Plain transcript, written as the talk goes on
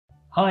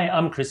Hi,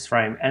 I'm Chris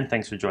Frame and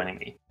thanks for joining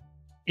me.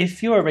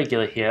 If you're a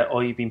regular here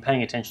or you've been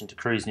paying attention to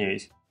cruise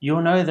news,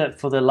 you'll know that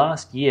for the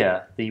last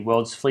year, the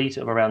world's fleet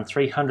of around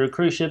 300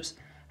 cruise ships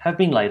have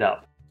been laid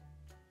up.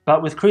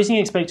 But with cruising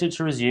expected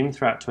to resume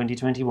throughout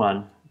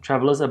 2021,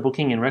 travellers are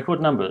booking in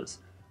record numbers,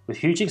 with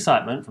huge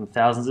excitement from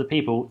thousands of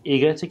people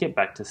eager to get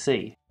back to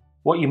sea.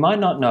 What you might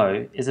not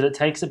know is that it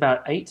takes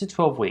about 8 to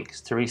 12 weeks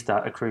to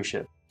restart a cruise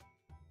ship.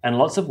 And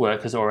lots of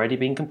work has already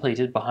been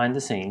completed behind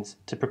the scenes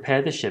to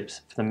prepare the ships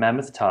for the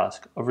mammoth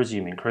task of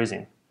resuming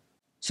cruising.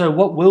 So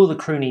what will the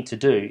crew need to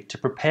do to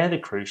prepare the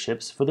cruise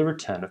ships for the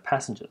return of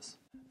passengers?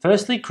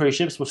 Firstly, cruise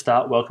ships will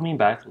start welcoming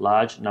back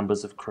large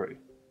numbers of crew.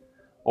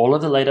 All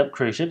of the laid-up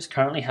cruise ships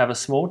currently have a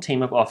small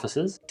team of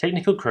officers,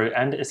 technical crew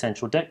and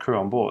essential deck crew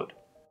on board.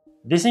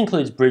 This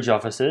includes bridge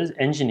officers,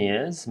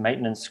 engineers,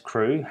 maintenance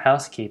crew,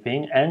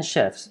 housekeeping and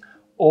chefs,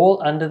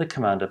 all under the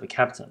command of a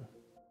captain.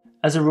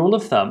 As a rule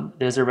of thumb,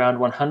 there's around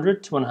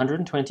 100 to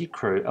 120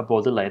 crew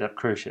aboard the laid-up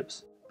cruise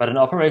ships, but an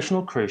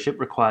operational cruise ship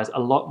requires a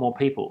lot more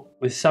people,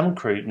 with some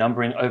crew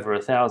numbering over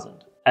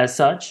 1,000. As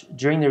such,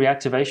 during the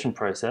reactivation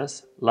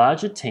process,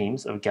 larger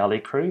teams of galley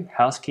crew,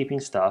 housekeeping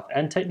staff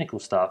and technical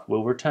staff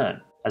will return,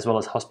 as well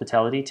as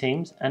hospitality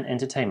teams and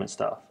entertainment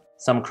staff.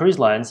 Some cruise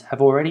lines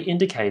have already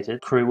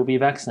indicated crew will be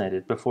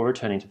vaccinated before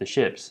returning to the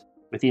ships.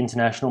 With the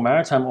International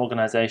Maritime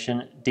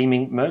Organization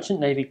deeming Merchant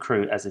Navy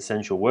crew as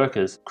essential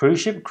workers, cruise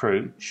ship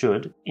crew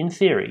should, in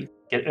theory,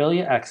 get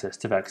earlier access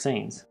to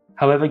vaccines.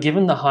 However,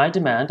 given the high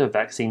demand of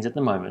vaccines at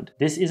the moment,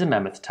 this is a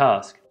mammoth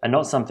task, and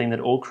not something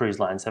that all cruise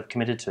lines have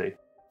committed to.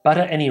 But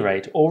at any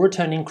rate, all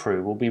returning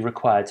crew will be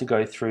required to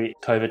go through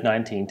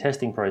COVID-19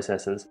 testing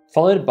processes,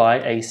 followed by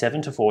a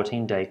 7 to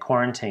 14 day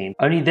quarantine.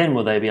 Only then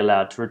will they be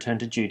allowed to return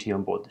to duty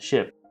on board the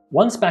ship.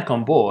 Once back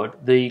on board,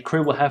 the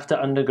crew will have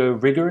to undergo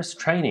rigorous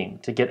training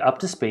to get up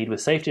to speed with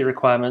safety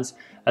requirements,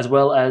 as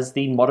well as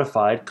the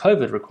modified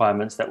COVID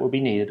requirements that will be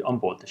needed on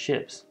board the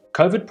ships.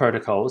 COVID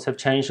protocols have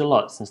changed a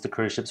lot since the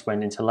cruise ships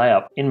went into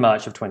layup in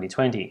March of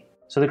 2020.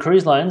 So the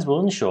cruise lines will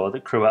ensure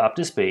that crew are up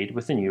to speed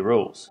with the new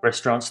rules.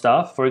 Restaurant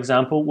staff, for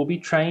example, will be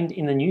trained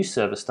in the new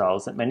service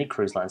styles that many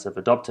cruise lines have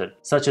adopted,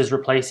 such as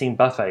replacing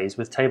buffets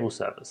with table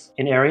service.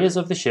 In areas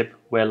of the ship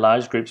where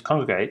large groups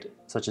congregate,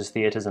 such as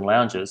theatres and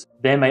lounges,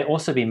 there may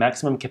also be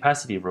maximum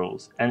capacity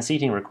rules and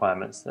seating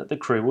requirements that the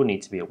crew will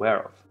need to be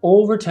aware of.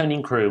 All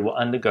returning crew will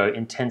undergo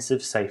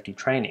intensive safety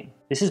training.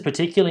 This is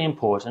particularly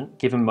important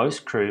given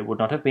most crew would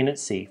not have been at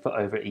sea for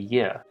over a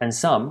year, and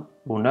some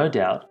will no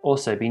doubt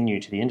also be new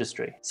to the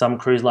industry. Some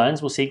cruise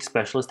lines will seek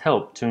specialist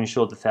help to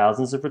ensure the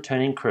thousands of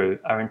returning crew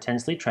are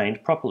intensely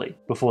trained properly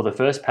before the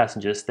first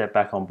passengers step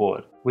back on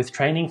board, with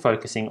training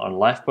focusing on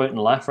lifeboat and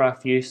life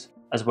raft use,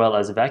 as well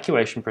as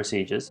evacuation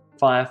procedures,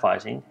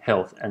 firefighting,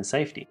 health and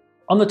safety.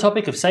 On the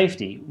topic of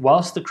safety,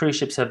 whilst the cruise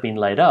ships have been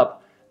laid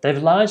up,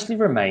 they've largely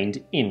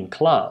remained in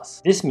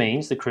class. This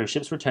means the cruise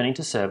ships returning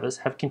to service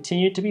have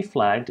continued to be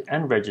flagged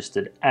and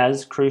registered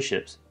as cruise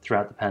ships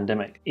throughout the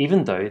pandemic,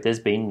 even though there's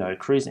been no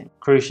cruising.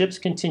 Cruise ships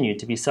continue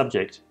to be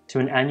subject to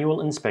an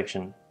annual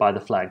inspection by the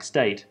flag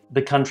state,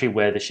 the country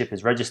where the ship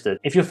is registered.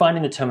 If you're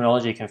finding the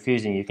terminology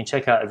confusing, you can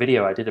check out a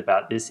video I did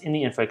about this in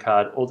the info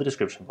card or the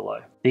description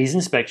below. These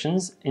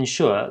inspections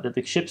ensure that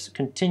the ships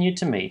continue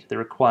to meet the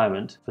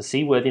requirement for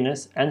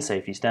seaworthiness and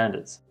safety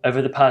standards.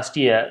 Over the past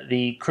year,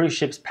 the cruise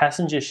ship's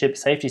passenger ship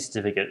safety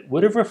certificate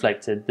would have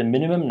reflected the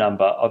minimum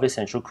number of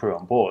essential crew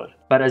on board.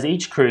 But as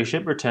each cruise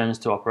ship returns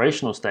to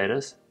operational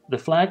status, the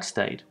flag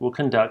state will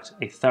conduct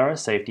a thorough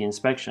safety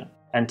inspection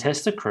and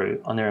test the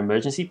crew on their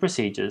emergency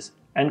procedures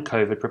and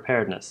COVID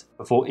preparedness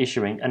before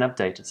issuing an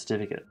updated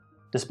certificate.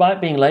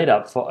 Despite being laid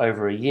up for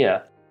over a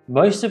year,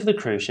 most of the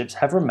cruise ships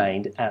have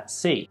remained at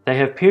sea. They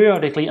have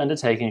periodically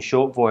undertaken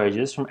short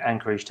voyages from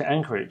anchorage to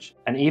anchorage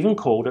and even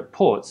called at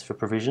ports for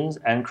provisions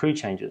and crew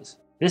changes.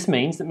 This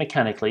means that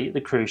mechanically the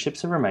cruise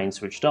ships have remained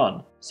switched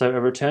on, so a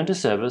return to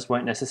service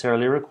won't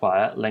necessarily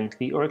require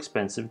lengthy or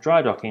expensive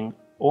dry docking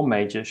or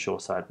major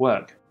shoreside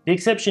work. The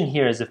exception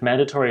here is if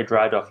mandatory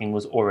dry docking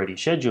was already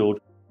scheduled,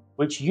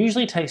 which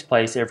usually takes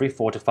place every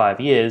 4 to 5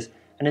 years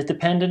and is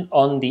dependent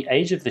on the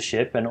age of the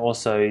ship and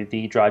also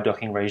the dry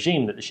docking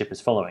regime that the ship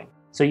is following.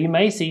 So you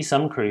may see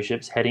some cruise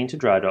ships heading to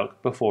dry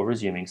dock before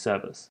resuming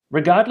service.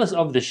 Regardless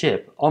of the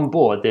ship, on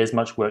board there's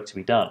much work to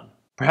be done.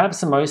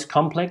 Perhaps the most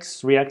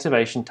complex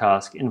reactivation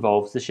task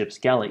involves the ship's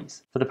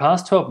galleys. For the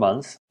past 12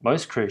 months,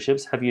 most cruise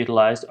ships have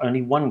utilized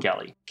only one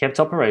galley, kept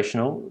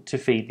operational to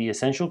feed the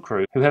essential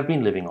crew who have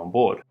been living on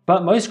board.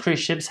 But most cruise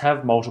ships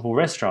have multiple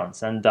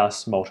restaurants and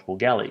thus multiple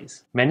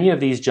galleys. Many of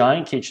these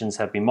giant kitchens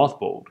have been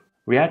mothballed.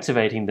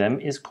 Reactivating them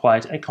is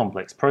quite a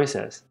complex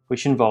process,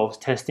 which involves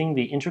testing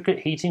the intricate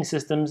heating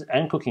systems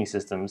and cooking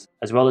systems,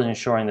 as well as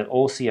ensuring that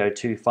all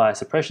CO2 fire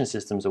suppression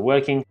systems are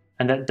working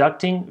and that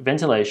ducting,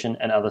 ventilation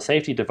and other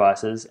safety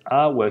devices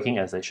are working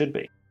as they should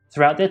be.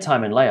 Throughout their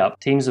time in layup,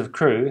 teams of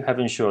crew have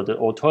ensured that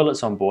all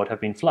toilets on board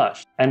have been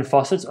flushed and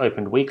faucets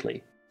opened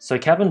weekly, so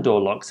cabin door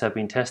locks have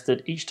been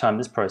tested each time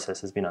this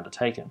process has been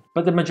undertaken.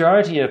 But the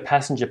majority of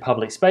passenger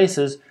public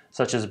spaces,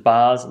 such as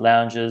bars,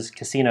 lounges,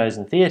 casinos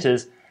and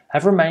theatres,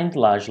 have remained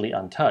largely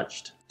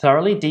untouched.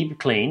 Thoroughly deep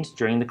cleaned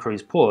during the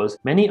cruise pause,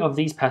 many of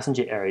these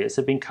passenger areas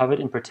have been covered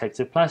in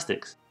protective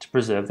plastics to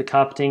preserve the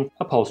carpeting,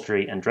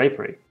 upholstery, and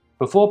drapery.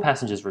 Before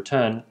passengers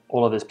return,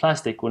 all of this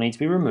plastic will need to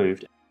be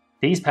removed.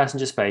 These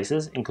passenger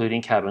spaces,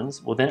 including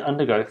cabins, will then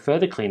undergo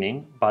further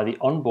cleaning by the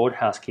onboard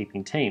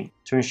housekeeping team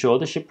to ensure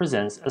the ship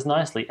presents as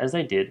nicely as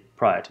they did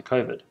prior to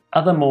COVID.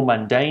 Other more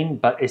mundane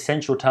but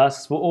essential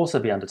tasks will also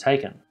be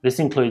undertaken. This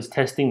includes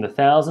testing the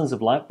thousands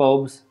of light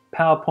bulbs,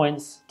 power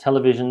points,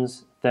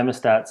 televisions,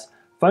 thermostats,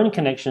 phone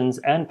connections,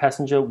 and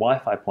passenger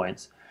Wi-Fi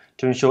points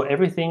to ensure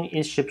everything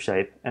is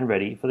shipshape and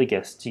ready for the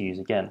guests to use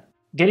again.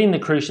 Getting the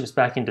cruise ships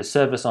back into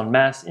service en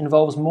masse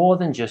involves more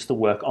than just the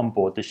work on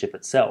board the ship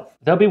itself.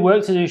 There'll be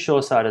work to do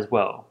shoreside as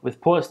well, with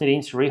ports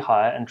needing to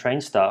rehire and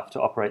train staff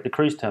to operate the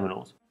cruise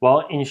terminals,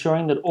 while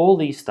ensuring that all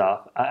these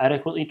staff are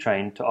adequately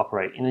trained to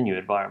operate in the new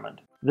environment.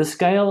 The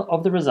scale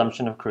of the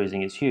resumption of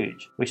cruising is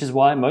huge, which is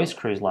why most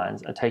cruise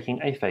lines are taking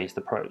a phased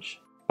approach.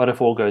 But if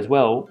all goes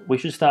well, we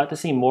should start to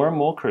see more and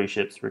more cruise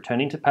ships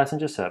returning to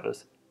passenger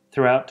service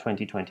throughout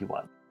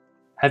 2021.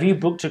 Have you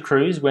booked a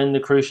cruise when the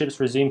cruise ships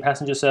resume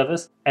passenger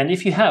service? And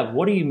if you have,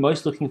 what are you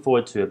most looking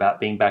forward to about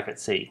being back at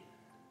sea?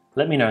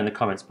 Let me know in the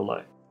comments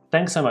below.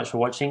 Thanks so much for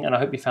watching, and I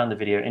hope you found the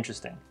video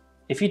interesting.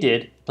 If you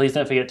did, please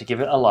don't forget to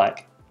give it a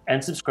like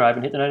and subscribe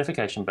and hit the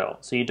notification bell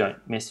so you don't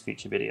miss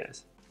future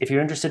videos. If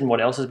you're interested in what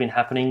else has been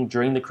happening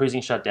during the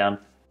cruising shutdown,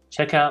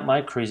 check out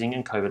my cruising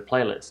and COVID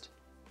playlist.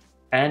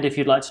 And if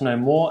you'd like to know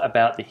more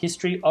about the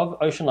history of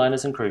ocean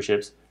liners and cruise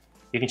ships,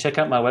 you can check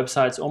out my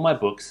websites or my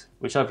books,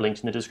 which I've linked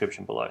in the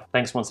description below.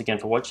 Thanks once again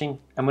for watching,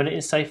 and when it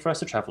is safe for us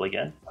to travel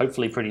again,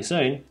 hopefully pretty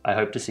soon, I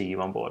hope to see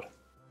you on board.